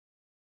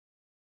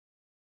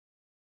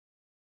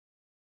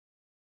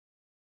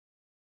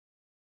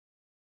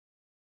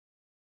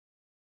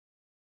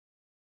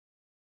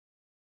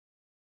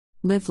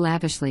Live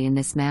lavishly in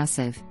this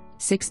massive,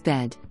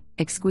 6-bed,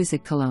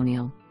 exquisite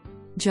colonial.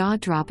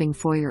 Jaw-dropping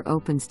foyer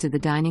opens to the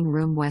dining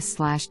room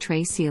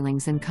west/tray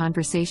ceilings and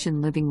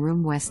conversation living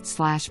room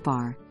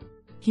west/bar.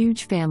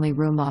 Huge family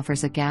room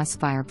offers a gas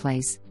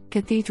fireplace,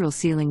 cathedral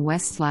ceiling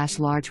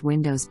west/large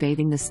windows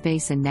bathing the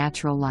space in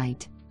natural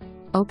light.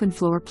 Open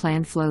floor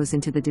plan flows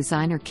into the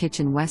designer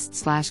kitchen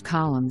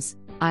west/columns,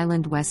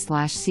 island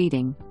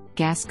west/seating,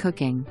 gas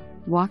cooking,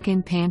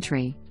 walk-in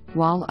pantry,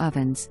 wall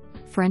ovens,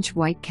 French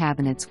white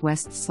cabinets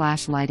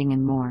west/lighting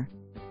and more.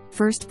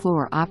 First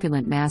floor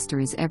opulent master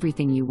is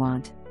everything you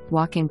want: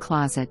 walk-in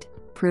closet,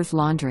 priv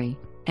laundry,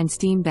 and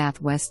steam bath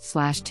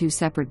west/2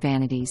 separate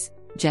vanities,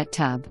 jet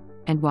tub,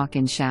 and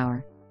walk-in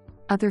shower.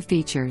 Other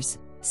features: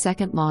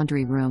 second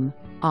laundry room,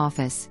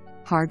 office,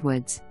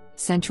 hardwoods,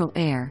 central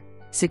air,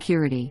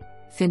 security,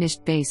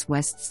 finished base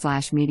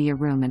west/media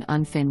room and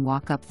unfin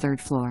walk-up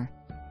third floor.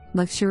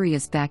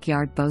 Luxurious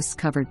backyard boasts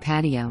covered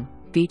patio,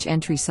 beach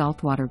entry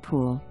saltwater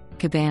pool,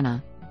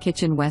 cabana,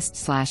 kitchen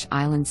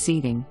west/island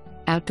seating,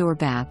 outdoor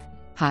bath,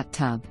 hot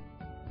tub.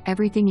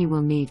 Everything you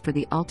will need for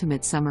the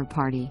ultimate summer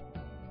party.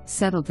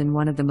 Settled in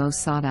one of the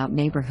most sought-out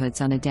neighborhoods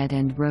on a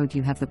dead-end road,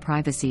 you have the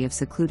privacy of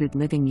secluded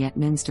living yet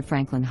mins to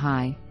Franklin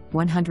High,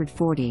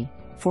 140,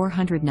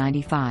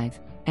 495,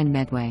 and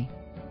Medway.